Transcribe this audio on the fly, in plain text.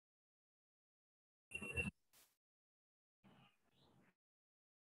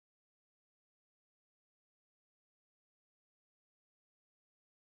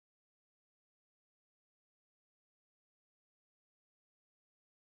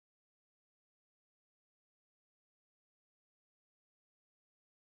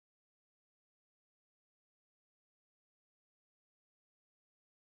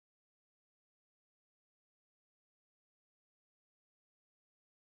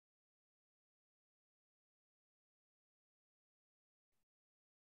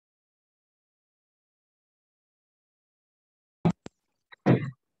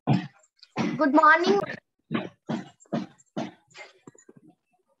Good morning.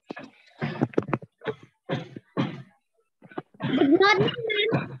 Good morning,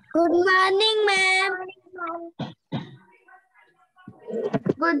 ma'am. Good morning, ma'am.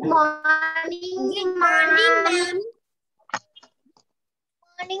 Good morning, Good morning, ma'am.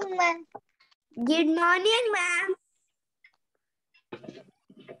 Morning, ma'am. Good morning, ma'am.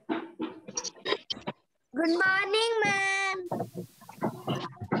 Good morning, ma'am.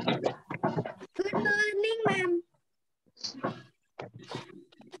 Good morning, ma'am.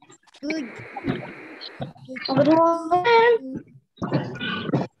 Good. Good morning.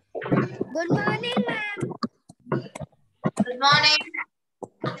 Good morning, ma'am. Good morning.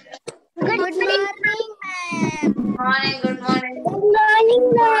 Good morning, ma'am. Morning. Good morning. Good morning,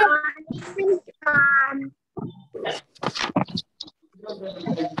 ma'am.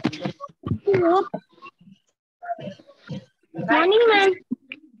 Morning, ma'am.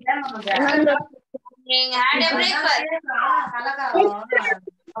 Had a breakfast.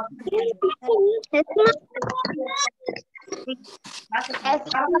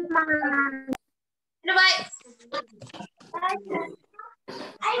 Bye.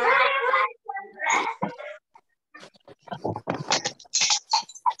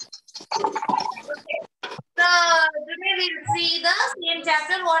 So today we'll see the same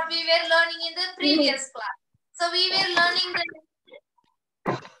chapter what we were learning in the previous class. So we were learning the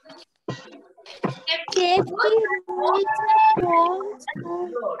Safety rules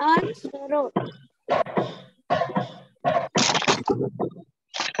on road.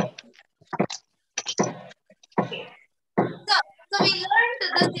 So we learned the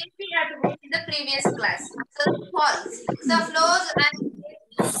safety attributes in the previous class. So the falls, the flows and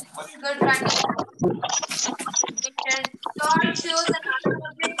good condition. Short shoes and other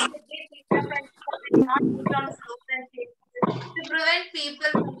objects should be picked up and not put on floors and tables to prevent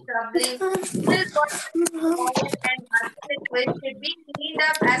people from troubling. Still, toilet and other liquids should be cleaned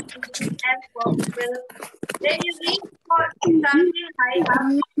up as quickly as possible. When you reach for something high up, a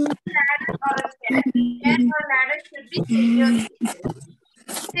ladder or a chair. Chair or ladder should be securely placed.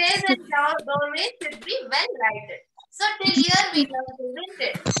 Stairs and doorways should be well lighted. So till here we learned, isn't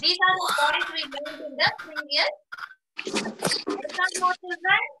it? These are the points we learned in the previous. Is that what is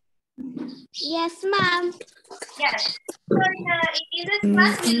right? Yes, ma'am. Yes. So in this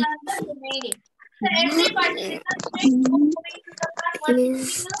class we learn the remaining. So everybody is going to the class. What did we learn?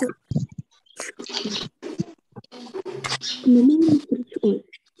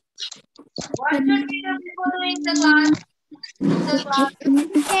 What should we do before doing the class?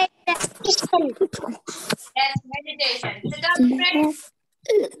 Yes, meditation. Sit up straight.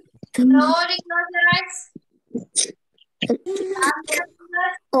 Slowly close your eyes.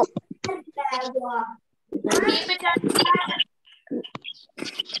 Keep it up.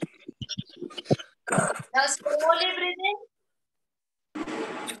 Now slowly breathe in.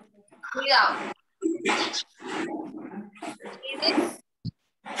 Breathe out. Breathe in.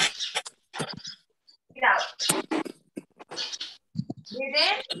 Breathe out. Breathe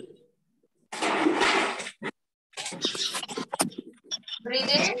in. Breathe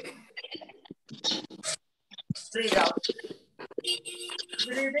in. Breathe out. Breathe in.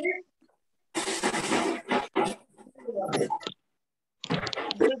 Breathe in.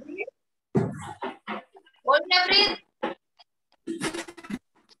 Hold your breath.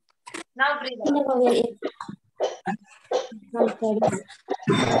 Now breathe out.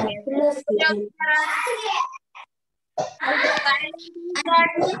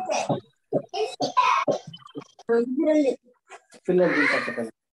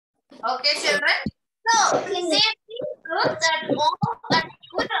 Okay, children. So, safety rules at home and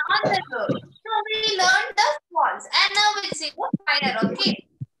put on the road. So, we learned the falls and now we'll see the fire. Okay,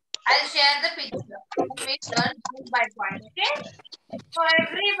 I'll share the picture. We learn point by point. Okay. So,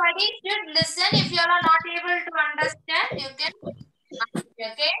 everybody should listen. If you are not able to understand, you can ask.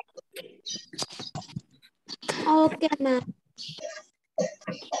 Okay. Okay, ma'am.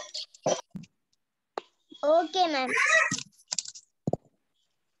 Okay, ma'am.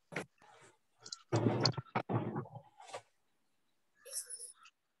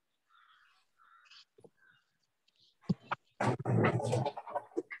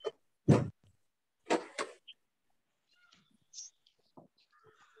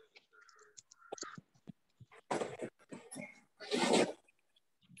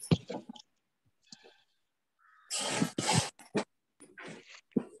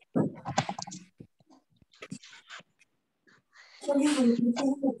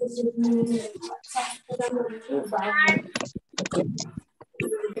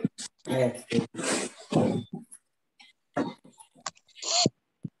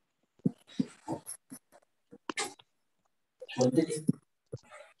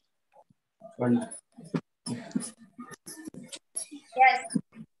 Yes.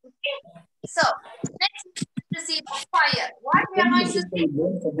 Okay. So next to see the fire. What we are going to see?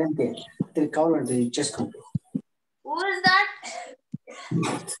 Who is that?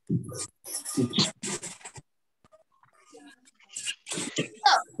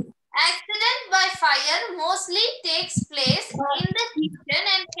 So accident by fire mostly takes place in the kitchen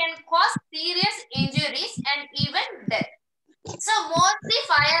and can cause serious injuries and even death. So mostly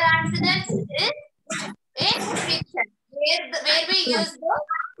fire accidents is in kitchen where we use the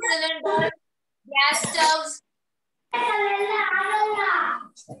cylinders, gas stoves.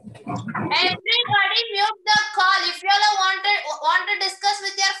 Everybody mute the call. If you all want to discuss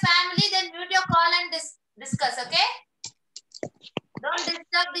with your family, then mute your call and discuss. Okay? Don't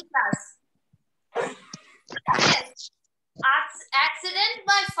disturb the class. Yes. Accident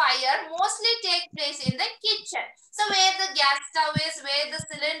by fire mostly take place in the kitchen. So where the gas stove is, where the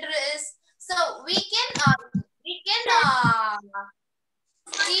cylinder is. So we can see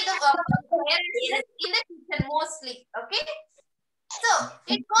the fire in the kitchen mostly. Okay. So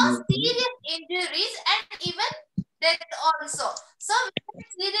it causes serious injuries and even death also. So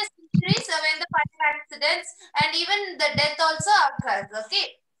serious injuries when the fire accidents and even the death also occurs.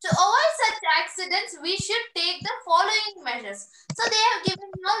 Okay. To avoid such accidents, we should take the following measures. So they have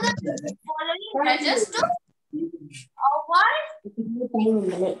given all the following measures to avoid.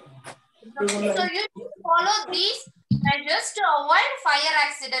 So you should follow these measures to avoid fire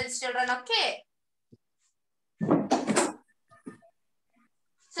accidents, children. Okay.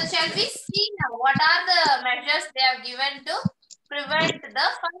 So shall we see now what are the measures they have given to prevent the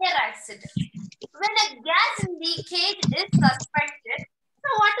fire accident? When a gas leakage is suspected, so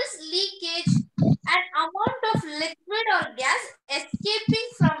what is leakage? An amount of liquid or gas escaping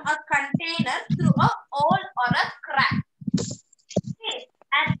from a container through a hole or a crack. Okay.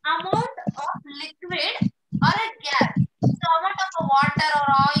 An amount of liquid or a gas. So amount of a water or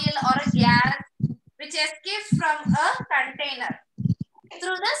oil or a gas which escapes from a container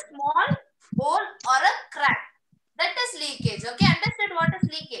through the small hole or a crack. That is leakage. Okay, understood what is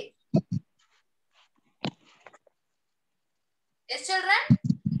leakage? Yes, children?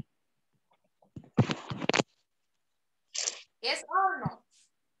 Yes or no?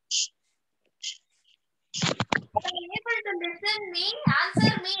 Are you able to listen me?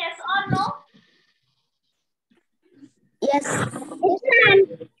 Answer me yes or no? Yes.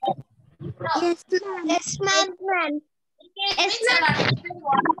 No. Yes, ma'am. Yes, ma'am. Leakage Yes, means you'll understand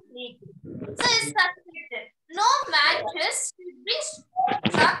what is leakage. So it's suspected. No matches should be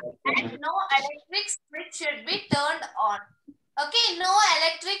struck and no electric switch should be turned on. Okay, no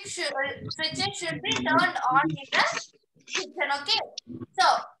electric switches should be turned on in the kitchen. Okay, so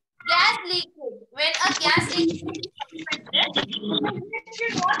gas leakage. When a gas leakage is suspected,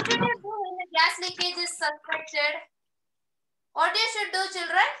 what should you do when a gas leakage is suspected? What you should do,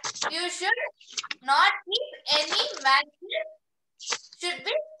 children? You should not keep any matches should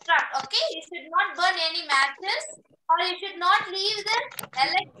be struck. Okay, you should not burn any matches or you should not leave the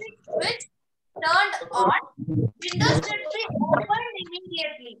electric switch turned on. Windows should be opened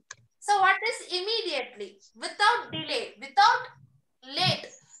immediately. So what is immediately? Without delay, without late,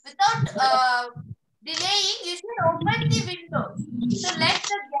 without delaying, you should open the windows to let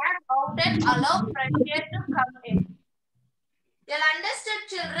the gas out and allow fresh air to come in. You'll understood,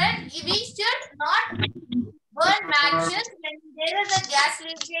 children? We should not burn matches when there is a gas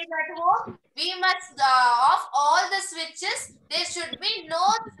leakage at home. We must off all the switches. There should be no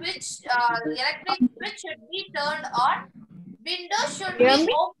switch, electric switch should be turned on. Windows should be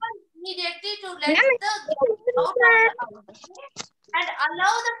opened immediately to let the gas out of the house and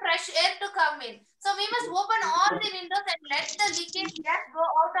allow the fresh air to come in. So we must open all the windows and let the leakage gas go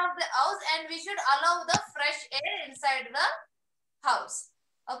out of the house and we should allow the fresh air inside the house.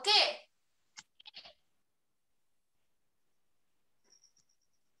 Okay.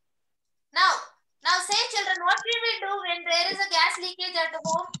 Now say, children, what will we do when there is a gas leakage at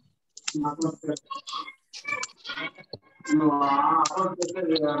home?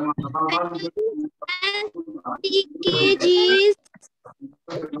 Leakage is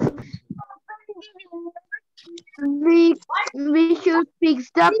We should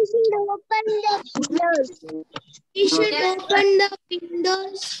fix the. We should open the windows. we should open the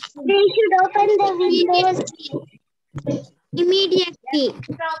windows We should open the windows immediately.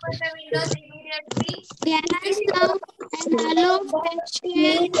 Open the windows immediately. Gas stove and allow fresh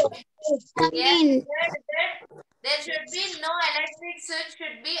air to come Yes, in. good. There should be no electric switch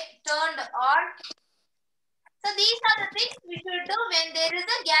should be turned on. So these are the things we should do when there is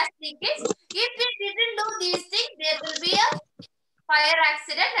a gas leakage. If we didn't do these things, there will be a fire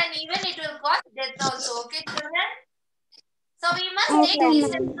accident and even it will cause death also. Okay, children? So we must take these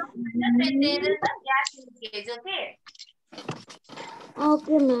steps of measure when there is a gas leakage. Okay?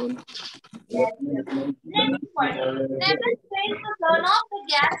 Okay, ma'am. Yes, yes. Next point. Never fail to turn off the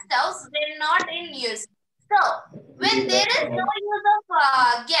gas stoves when not in use. So, when there is no use of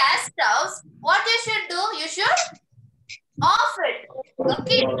gas stoves, what you should do? You should off it.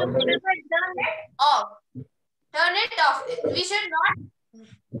 Okay, to prevent, turn it off. Turn it off. We should not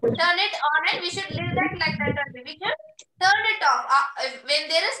turn it on and we should leave that like that only. We should turn it off when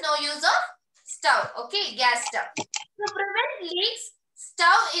there is no use of stove. Okay, gas stove. To prevent leaks,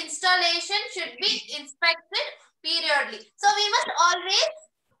 stove installation should be inspected periodically. So we must always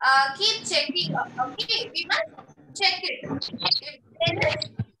keep checking. Okay, we must check it. If there is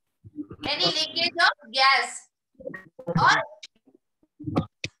any leakage of gas or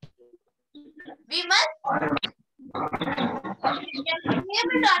we must. If you are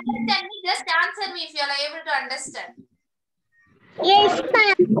able to understand me, just answer me if you are able to understand. Yes,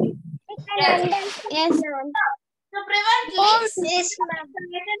 ma'am. Yes. Yes. To prevent leaks, Yes, ma'am.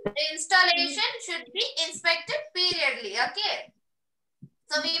 installation should be inspected periodically. Okay.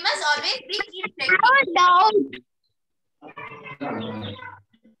 So we must always be keep checking. Down.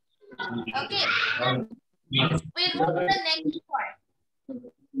 Okay. Next, we'll move to the next point.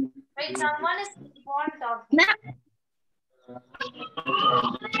 Wait, someone is on top.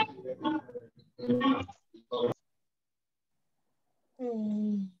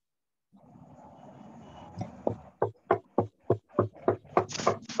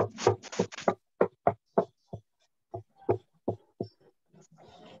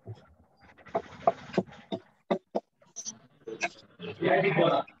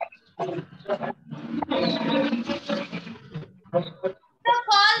 So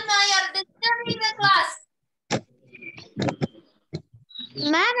call my or disturbing the class.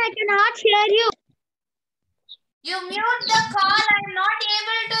 Ma'am, I cannot hear you. You mute the call. I'm not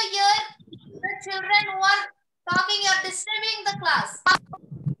able to hear the children who are talking. You're disturbing the class.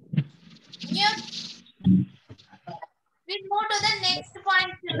 Mute. We move to the next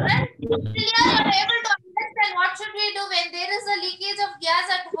point, children. Till here you are able to understand what should we do when there is a leakage of gas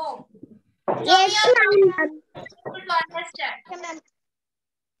at home. Yes, ma'am. Able to understand.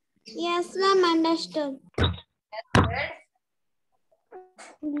 Yes, ma'am. Understood. That's good.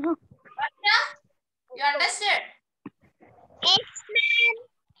 Bhavya, you understood? Yes, ma'am.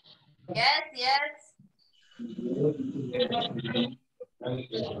 Yes, yes.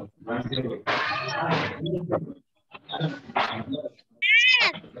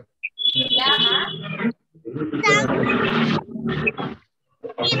 Yeah, ma'am.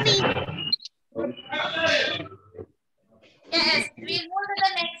 Yes, we'll move to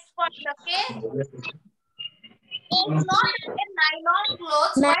the next point, okay? Do not wear nylon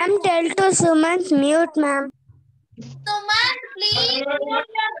clothes. Ma'am, tell to Sumant mute, ma'am. Suman, please mute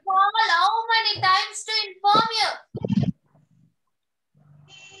your call. How many times to inform you?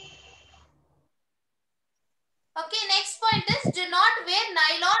 Okay, next point is do not wear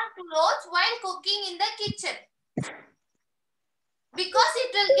nylon clothes while cooking in the kitchen. Because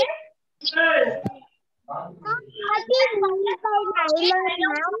it will get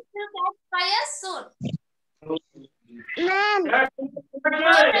fire soon. Ma'am.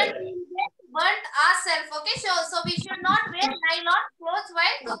 Burnt ourselves. Okay, so we should not wear nylon clothes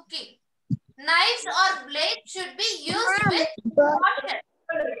while cooking. Knives or blades should be used with caution.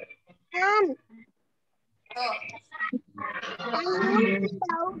 Ma'am. Oh.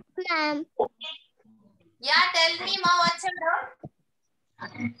 Ma'am. Yeah, tell me, Ma, what's your doubt?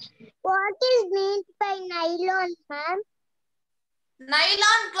 What is meant by nylon, ma'am?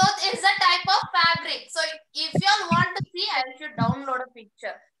 Nylon cloth is a type of fabric. So if you all want to see, I should download a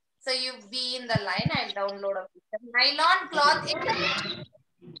picture. So you be in the line, I'll download a picture. Nylon cloth is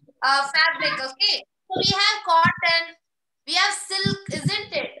a fabric, okay? So we have cotton, we have silk,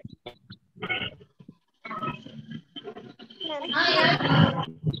 isn't it?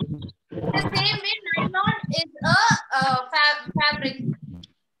 The same way, nylon is a fabric.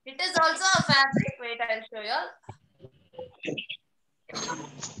 It is also a fabric. Wait, I'll show you all.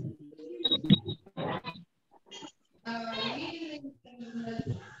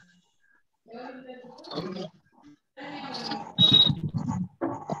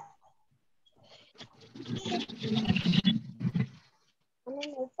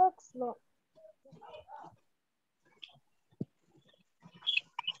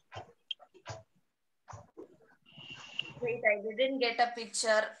 Wait, I didn't get a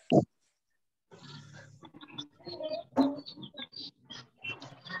picture.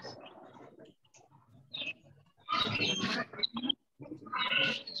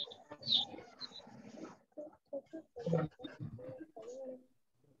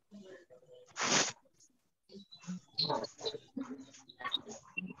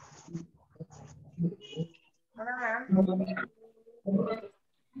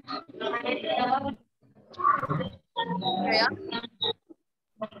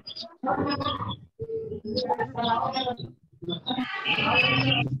 On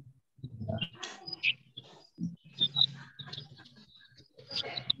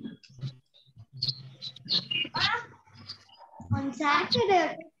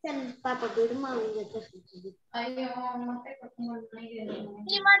Saturday, Papa, good morning. Seema,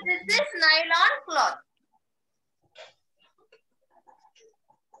 this is nylon cloth.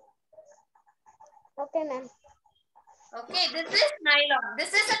 Okay, ma'am. Okay, this is nylon.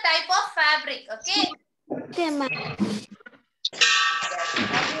 This is a type of fabric. Okay. Okay, ma'am. Yes.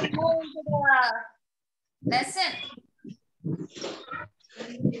 Now we move into the lesson.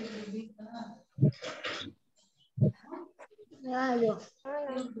 Hello.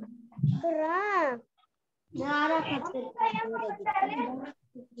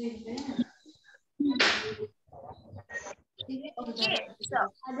 Okay, so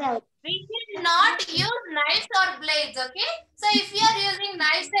we should not use knives or blades. Okay, so if you are using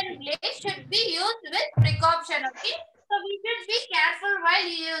knives and blades, should be used with precaution. Okay, so we should be careful while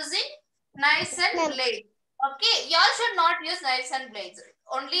using knives and blades. Okay, y'all should not use knives and blades.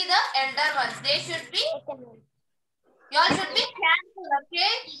 Only the elder ones. They should be. Y'all should be careful.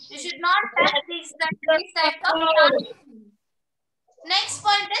 Okay, you should not touch these types of things. Next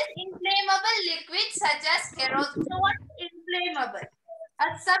point is inflammable liquids such as kerosene. So what is inflammable?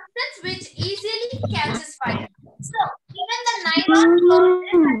 A substance which easily catches fire. So even the nylon cloth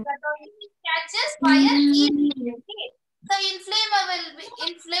catches fire easily. Okay. So inflammable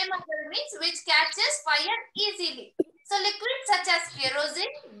means which catches fire easily. So liquids such as kerosene,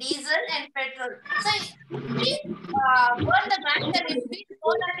 diesel, and petrol. So if we burn the match and if we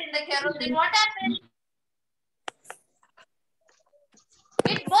throw that in the kerosene, what happens?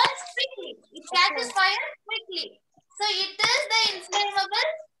 It burns quickly. It catches fire quickly. So it is the inflammable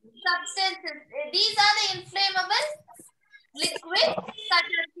substances. These are the inflammable liquids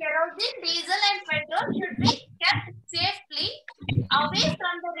such as kerosene, diesel, and petrol should be kept safely away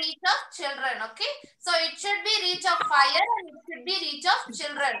from the reach of children. Okay. So it should be reach of fire and it should be reach of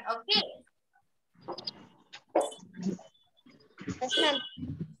children. Okay.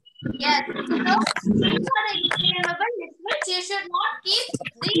 Yes. So these are the inflammable liquids. You should not keep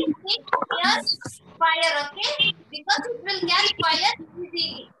these things near fire, okay? Because it will catch fire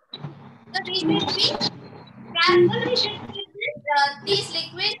easily. So we should be careful. We should keep these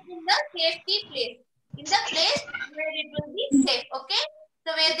liquids in the safety place. In the place where it will be safe, okay?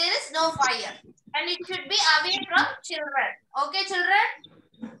 So where there is no fire. And it should be away from children. Okay, children?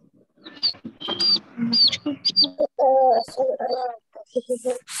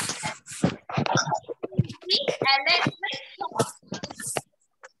 Electric shock.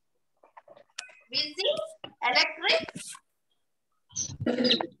 We see electric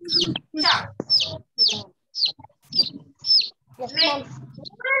shock. Next, who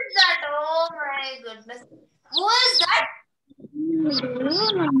is that? Oh my goodness. Who is that?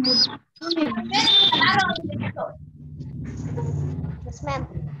 Yes, ma'am.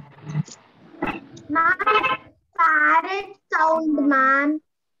 Parrot sound, ma'am.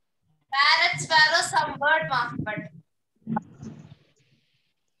 Parrot, sparrow, some bird, ma'am. But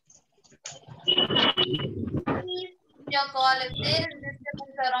please mute your call. If there is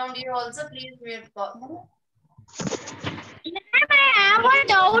disturbance around you, also please mute call. Ma'am, I have a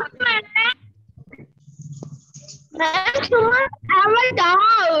doubt, ma'am. Ma'am, I have a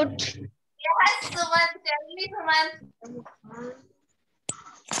doubt. Yes, Suman. Tell me, Suman.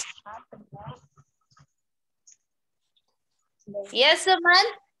 Yes, Suman.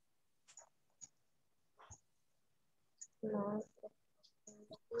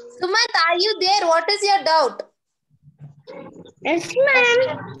 Sumant, are you there? What is your doubt? Yes, ma'am.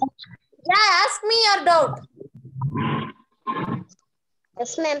 Yeah, ask me your doubt.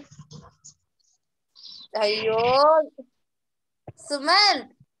 Yes, ma'am. Ayyo. Sumant.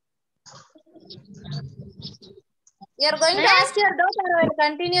 You are going to ask your doubt or I will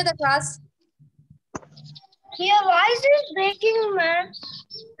continue the class? Your voice is breaking, ma'am.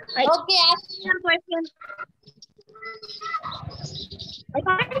 Okay, ask me your question. I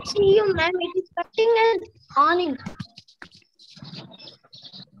can't see you, ma'am. It is cutting and on.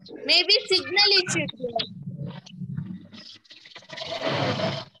 Maybe signal issue.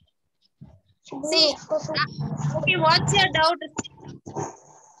 See, okay, what's your doubt?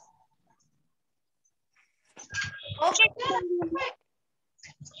 Okay.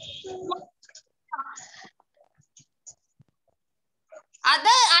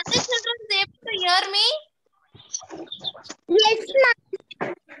 Other children able to hear me? Yes,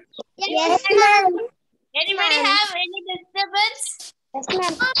 ma'am. Yes, ma'am. Anybody have any disturbance? Yes,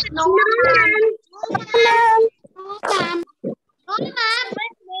 ma'am. No, ma'am. No, ma'am. No, ma'am.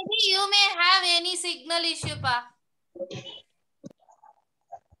 But maybe you may have any signal issue, pa.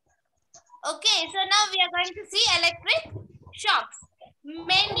 Okay, so now we are going to see electric shocks.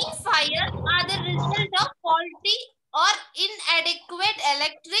 Many fires are the result of faulty or inadequate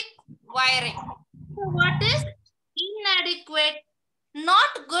electric wiring. So what is inadequate?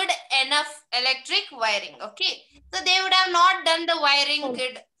 Not good enough electric wiring. Okay, so they would have not done the wiring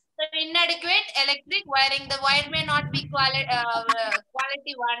good. So inadequate electric wiring, the wire may not be quality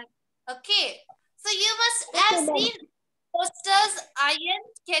one. Okay, so you must have seen toasters, iron,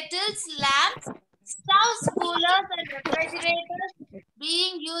 kettles, lamps, stoves, coolers, and refrigerators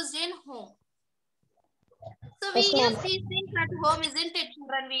being used in home. So we use these things at home, isn't it,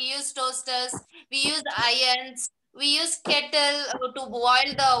 children? We use toasters, we use irons, we use kettle to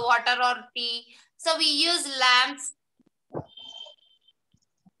boil the water or tea. So we use lamps.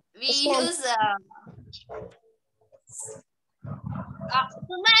 We use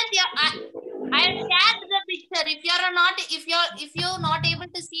Sumant, I have shared the picture. If you're not able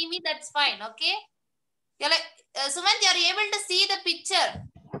to see me, that's fine. Okay. You're like Sumant, you're able to see the picture.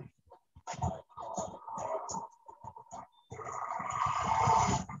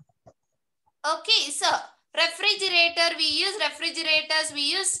 Okay, so refrigerator, we use refrigerators, we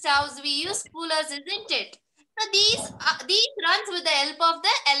use stoves, we use coolers, isn't it? So these runs with the help of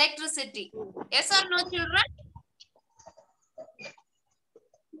the electricity. Yes or no, children?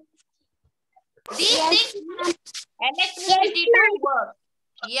 These things need electricity to work.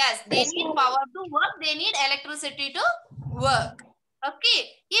 Yes, they need power to work. They need electricity to work. Okay,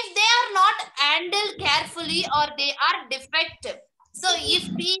 if they are not handled carefully or they are defective. So if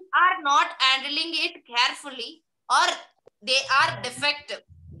we are not handling it carefully or they are defective.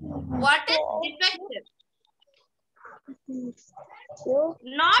 What is defective?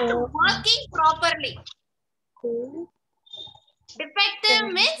 Not working properly.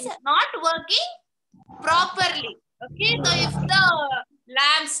 Defective means not working properly. Okay, so if the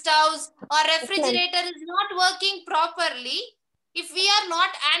lamp, stoves or refrigerator is not working properly, if we are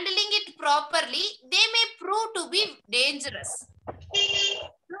not handling it properly, they may prove to be dangerous.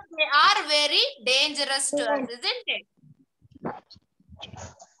 So they are very dangerous to us, isn't it?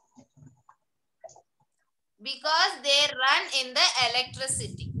 Because they run in the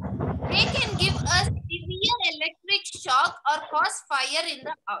electricity. They can give us severe electric shock or cause fire in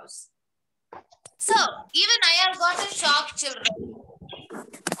the house. So, even I have got a shock, children.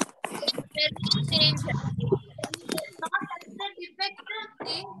 It's very dangerous. We should not touch the defective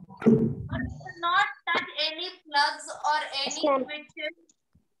thing, but we should not touch any plugs or any switches.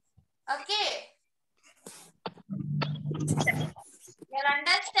 Okay. You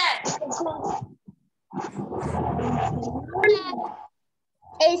understand?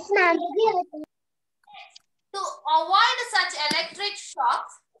 Yes, ma'am. To avoid such electric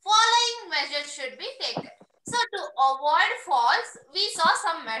shocks, following measures should be taken. So to avoid falls, we saw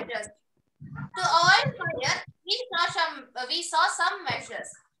some measures. To avoid fire, we saw some measures.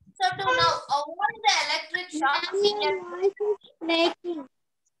 So to now avoid the electric shocks, Your voice is breaking.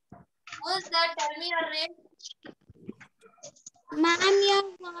 who's that? Tell me your name. Ma'am, your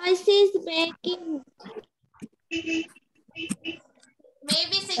voice is breaking.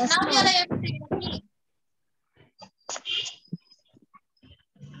 Maybe now you are able to hear me.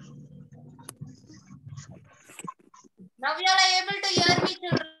 Now you are able to hear me,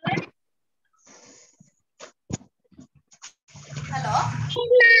 children. Hello?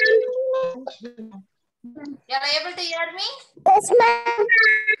 You are able to hear me? Yes, ma'am.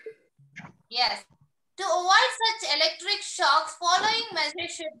 Yes. To avoid such electric shocks, following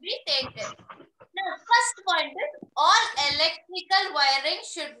measures should be taken. Now, first point is all electrical wiring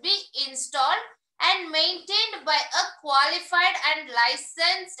should be installed and maintained by a qualified and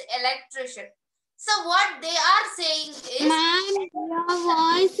licensed electrician. So what they are saying is... Ma'am, your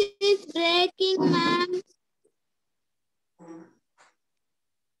voice is breaking, ma'am.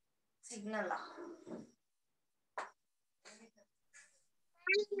 Signal.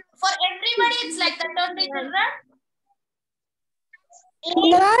 For everybody, it's like that only, children?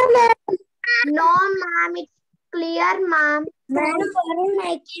 No, ma'am. No, ma'am. It's clear, ma'am. Ma'am,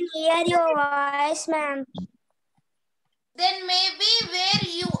 I can hear your voice, ma'am. Then maybe where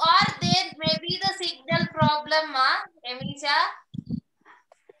you are, there may be the signal problem, ma. Emisha.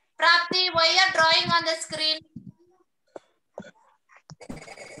 Prapti, why you are drawing on the screen?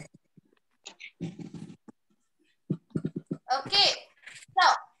 Okay. So,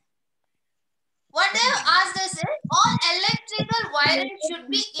 what I have asked us is, all electrical wiring should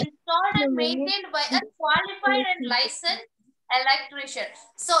be installed and maintained by a qualified and licensed electrician.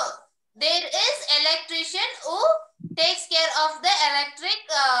 So, there is electrician who takes care of the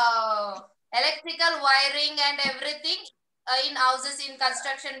electrical wiring and everything in houses, in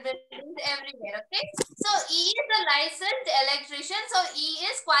construction buildings, everywhere. Okay, so he is a licensed electrician, so he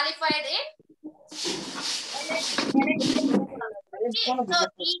is qualified in electrical. Okay, so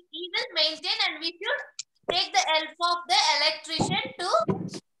he will maintain, and we should take the help of the electrician to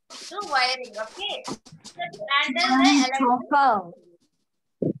do wiring. Okay, so to handle the electrical.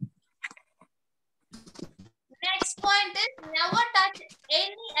 Next point is never touch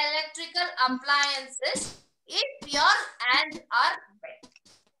any electrical appliances if your hands are wet.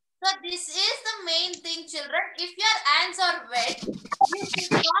 So this is the main thing, children. If your hands are wet, you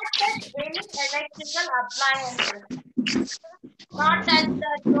should not touch any electrical appliances. Not touch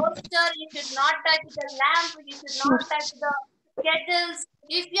the toaster, you should not touch the lamp, you should not touch the kettles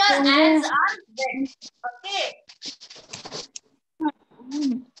if your hands are wet. Okay.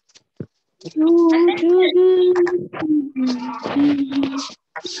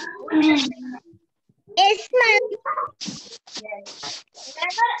 Yes, ma'am. Yes.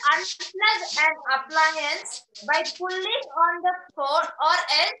 Never unplug an appliance by pulling on the cord, or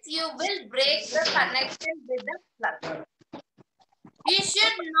else you will break the connection with the plug. You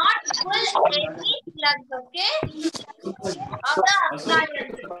should not pull any plugs, okay, of the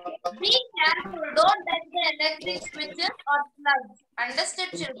appliance. Be careful. Don't touch the electric switches or plugs.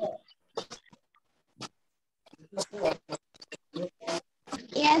 Understood, children?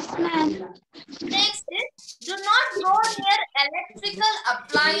 Yes, ma'am. Next is, do not go near electrical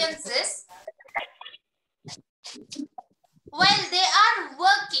appliances while they are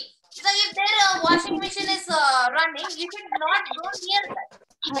working. So if their washing machine is running, you should not go near that.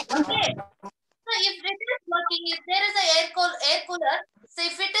 Okay. So if it is working, if there is an air cooler, so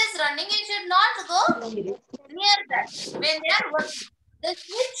if it is running, you should not go near that when they are working. The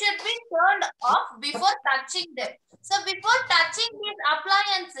switch should be turned off before touching them. So before touching these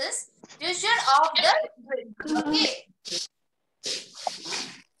appliances, you should off the switch. Okay.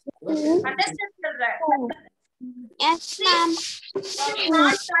 Understand, children? Yes, ma'am. Do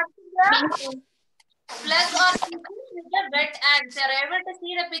not touch the plug or switches with the wet hands. You are able to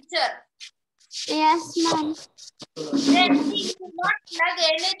see the picture. Yes, ma'am. Then we should not plug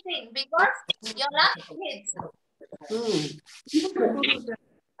anything because you are kids.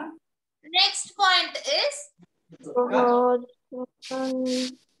 Next point is, an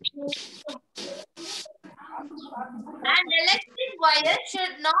electric wire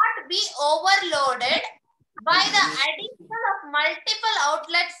should not be overloaded by the addition of multiple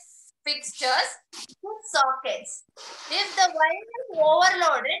outlet fixtures to sockets. If the wire is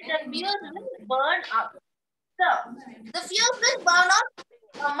overloaded, the fuse will burn out. So, the fuse will burn out.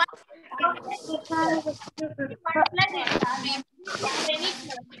 It will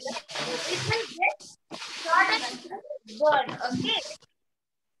get started burn. Okay.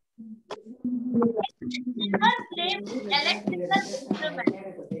 Never play with electrical instruments.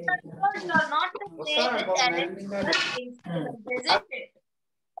 You are not to play with electrical instruments, isn't it?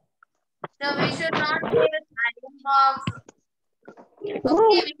 So we should not play with iron box. Okay,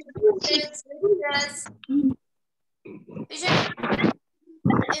 we should not play with switches. We should not play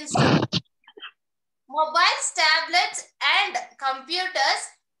with instruments. Mobiles, tablets, and computers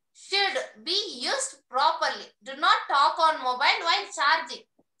should be used properly. Do not talk on mobile while charging.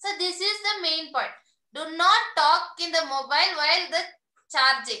 So this is the main point. Do not talk in the mobile while the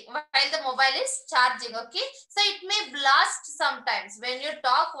mobile is charging. Okay. So it may blast sometimes when you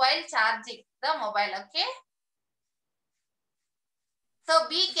talk while charging the mobile. Okay. So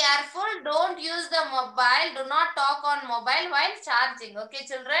be careful. Don't use the mobile. Do not talk on mobile while charging. Okay,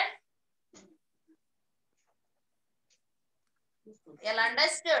 children. You all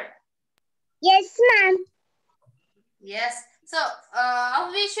understood? Yes, ma'am. Yes. So,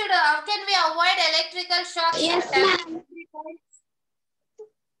 how can we avoid electrical shocks? Yes, ma'am.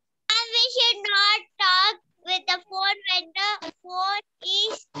 And we should not talk with the phone when the phone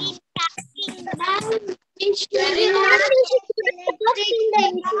is in charging. We should not electric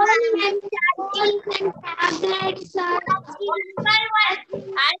instruments, tablets. One by one.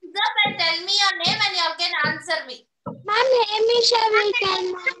 Hands up and tell me your name and you all can answer me. Ma'am, Hamisha will tell.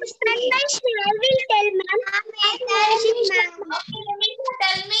 I will tell, ma'am. Okay, Hamisha,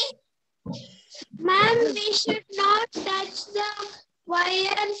 tell me. Ma'am, we should not touch the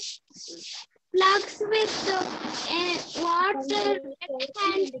wires, plugs with water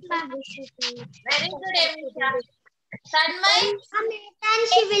and Very good, Hamisha. Tanmay?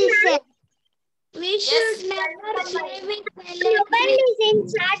 she will say. We should never play with electric. Mobile is in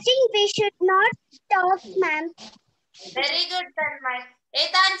charging. We should not talk, ma'am. Very good, Tanmay.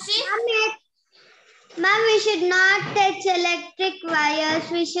 Etanshi? Ma'am, we should not touch electric wires.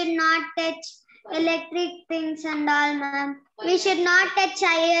 We should not touch electric things and all, ma'am. We should not touch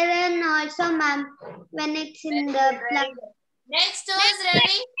iron also, ma'am, when it's in the plug. Next, who is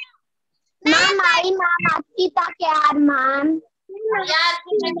ready? Ma'am, Akita Kyar, ma'am. Yeah,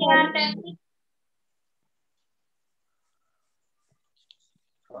 tell me.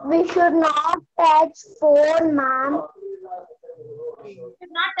 We should not touch phone, ma'am.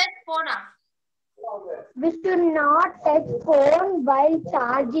 Should not touch phone. We should not touch phone while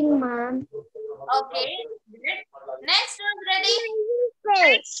charging, ma'am. Okay. Good. Next, who is ready?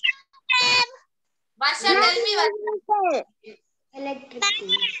 Varsha, tell me, Varsha. Electric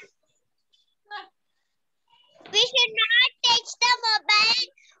things. We should not touch the mobile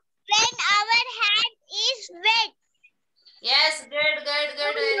when our hand is wet. Yes, good, very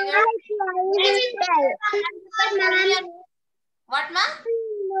good. What, ma'am?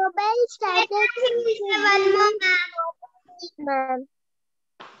 Mobile started One more, ma'am.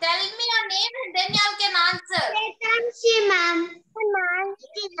 Tell me your name and then y'all can answer. Etanshi, ma'am.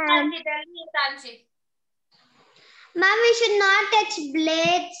 Tanshi, tell me, Tanshi. Ma'am, we should not touch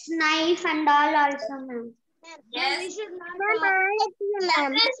blades, knife and all also, ma'am. Yes. We should not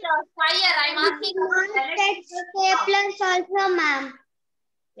That is fire. I'm asking touch staplers also, ma'am.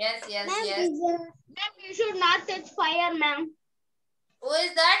 Yes. Ma'am, you should not touch fire, ma'am. Who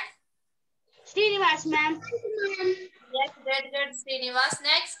is that? Srinivas, ma'am. Yes, good, Srinivas.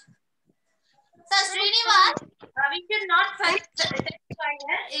 Next. So, Srinivas, we should not touch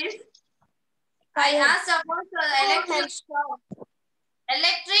fire is, I asked about electric shocks.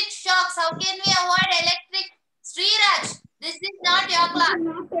 Electric shocks, how can we avoid electric? Sriraj, this is not your class.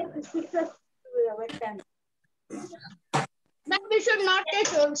 Ma'am, we should not touch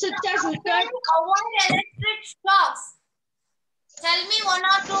switches. Avoid electric shocks. Tell me 1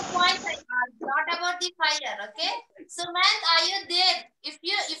 or 2 points I asked, not about the fire, okay? Sumant, are you there? If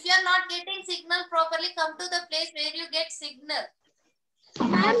you're not getting signal properly, come to the place where you get signal.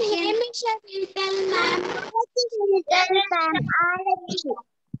 Ma'am, Hamisha will tell, ma'am.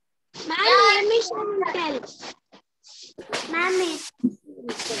 Ma'am, Hamisha will tell. Ma'am,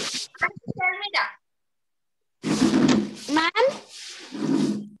 Tell me that. ma'am.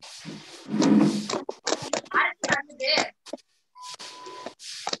 Are you there?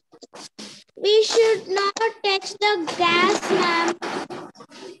 We should not touch the gas, ma'am.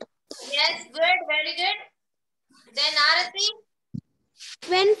 Yes, good, very good. Then Arati?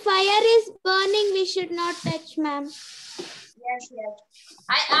 When fire is burning, we should not touch, ma'am. Yes.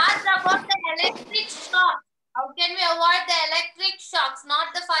 I asked about the electric shock. How can we avoid the electric shocks,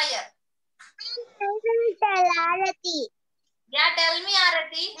 not the fire? Tell Arati. Yeah, tell me,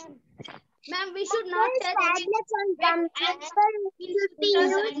 Arati. Ma'am, we should not touch Tablets on computer should be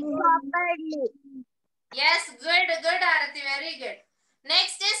used properly. Yes, good, Arati, very good.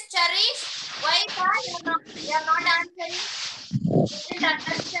 Next is Chari. Why you are not answering? You didn't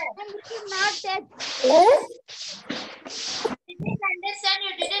understand. We should not touch. You didn't understand,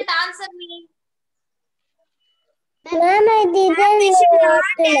 you didn't answer me. Ma'am, I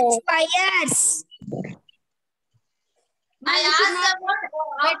didn't fires. I asked about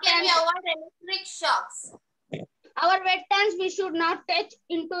how can we avoid electric shocks. Our wet hands we should not touch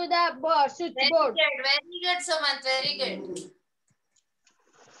into the switchboard. Very good, Sumant, very good.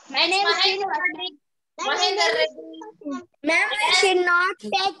 My name is Mahendra Reddy. Ma'am, we should not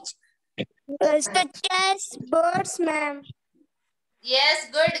touch switches, boards, ma'am. Yes,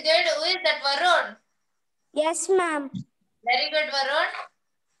 good. Who is that, Varun? Yes, ma'am. Very good, Varun.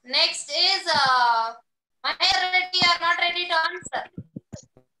 Next is Mahendra Reddy. You are not ready to answer.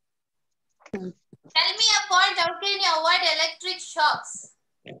 Tell me a point. How can you avoid electric shocks?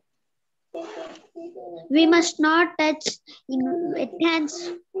 We must not touch in wet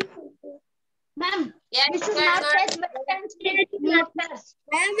hands. Ma'am, Yes, we should good, not good. touch wet hands in motors.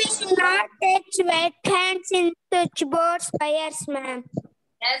 Ma'am, we should not touch wet hands in switchboards, wires, ma'am.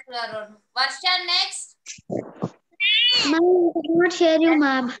 Yes, Varun. Varsha, next. Ma'am, we cannot hear you,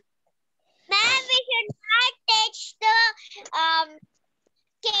 ma'am. Ma'am, we should not touch the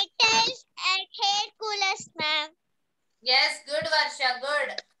kettles and hair coolers, ma'am. Yes, good, Varsha,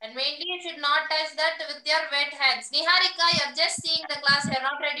 good. And mainly you should not touch that with your wet hands. Niharika, you are just seeing the class. You are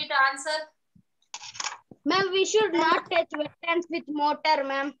not ready to answer. Ma'am, we should not touch wet hands with motor,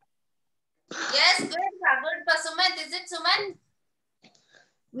 ma'am. Yes, good. Good for Sumant. Is it Sumant?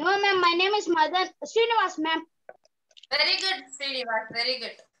 No, ma'am, my name is Madan Srinivas, ma'am. Very good, Srinivas. Very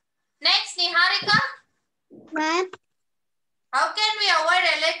good. Next, Niharika. Ma'am, How can we avoid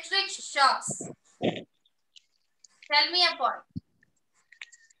electric shocks? Tell me a point.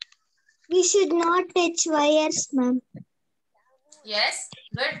 We should not touch wires, ma'am. Yes,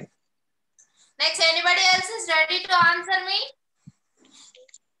 good. Next, anybody else is ready to answer me?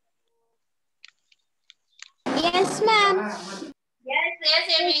 Yes, ma'am. Yes,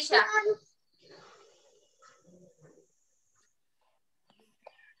 Amisha.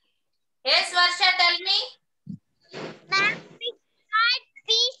 Yes, Varsha, tell me. Ma'am, we can't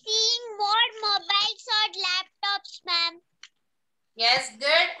be seeing more mobiles or laptops, ma'am. Yes,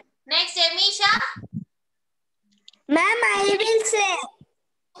 good. Next, Amisha. Ma'am, I will say.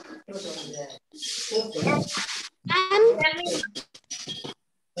 Ma'am, Tell me.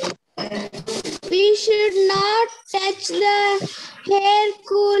 we should not touch the air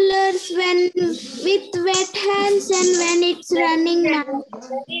coolers with wet hands and when it's running, ma'am.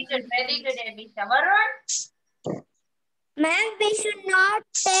 Very good, Amisha. Varun? Ma'am, we should not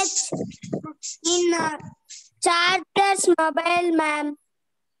touch in charger's mobile, ma'am.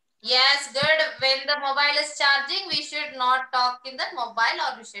 Yes, good. When the mobile is charging, we should not talk in the mobile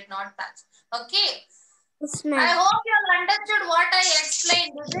or we should not touch. Okay. Yes, I ma'am. hope you all understood what I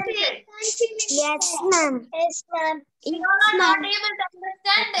explained, isn't it? Yes, ma'am. Yes, ma'am. If you all are not able to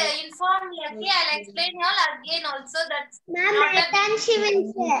understand, inform me. Okay, I'll explain you all again also. That's Ma'am, not a then she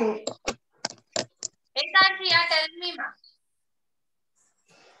will say. Ekanshi, yeah, tell me, ma.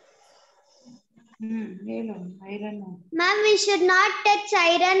 Ma'am, we should not touch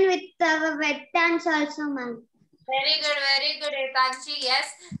iron with our wet hands also, ma'am. Very good, Ekanshi. Yes.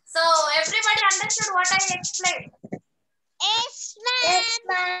 So everybody understood what I explained. Yes, ma'am. Yes,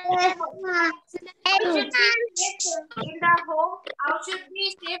 ma'am. How should we safe in the home? How should we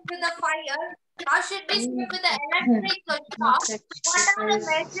safe with the fire? How should we safe with the electric shock? What are the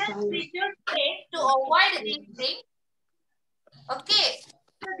measures we should take to avoid these things? Okay.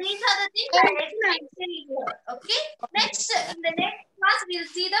 So these are the things I explained till here. Okay. Next, in the next class, we'll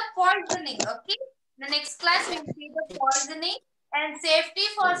see the poisoning. Okay. In the next class, we'll see the poisoning and safety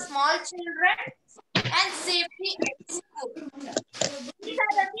for small children and safety at school. These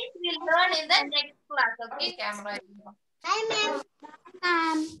are the things we'll learn in the next class. Okay, camera. Bye, ma'am.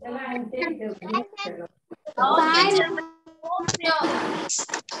 Okay, children. Hope you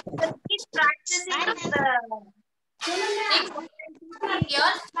will keep practicing the things what I'm teaching you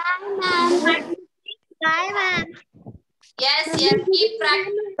all. Bye, ma'am. Yes, keep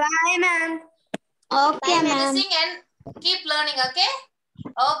practicing. Bye, ma'am. Okay, ma'am. Practicing and keep learning. Okay.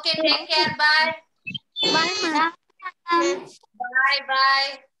 Okay, take care. Bye. Bye, ma'am. Bye.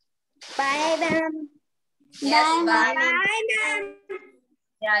 Bye, ma'am. Yes, bye. Bye, ma'am.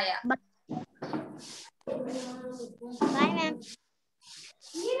 Yeah. Bye, ma'am.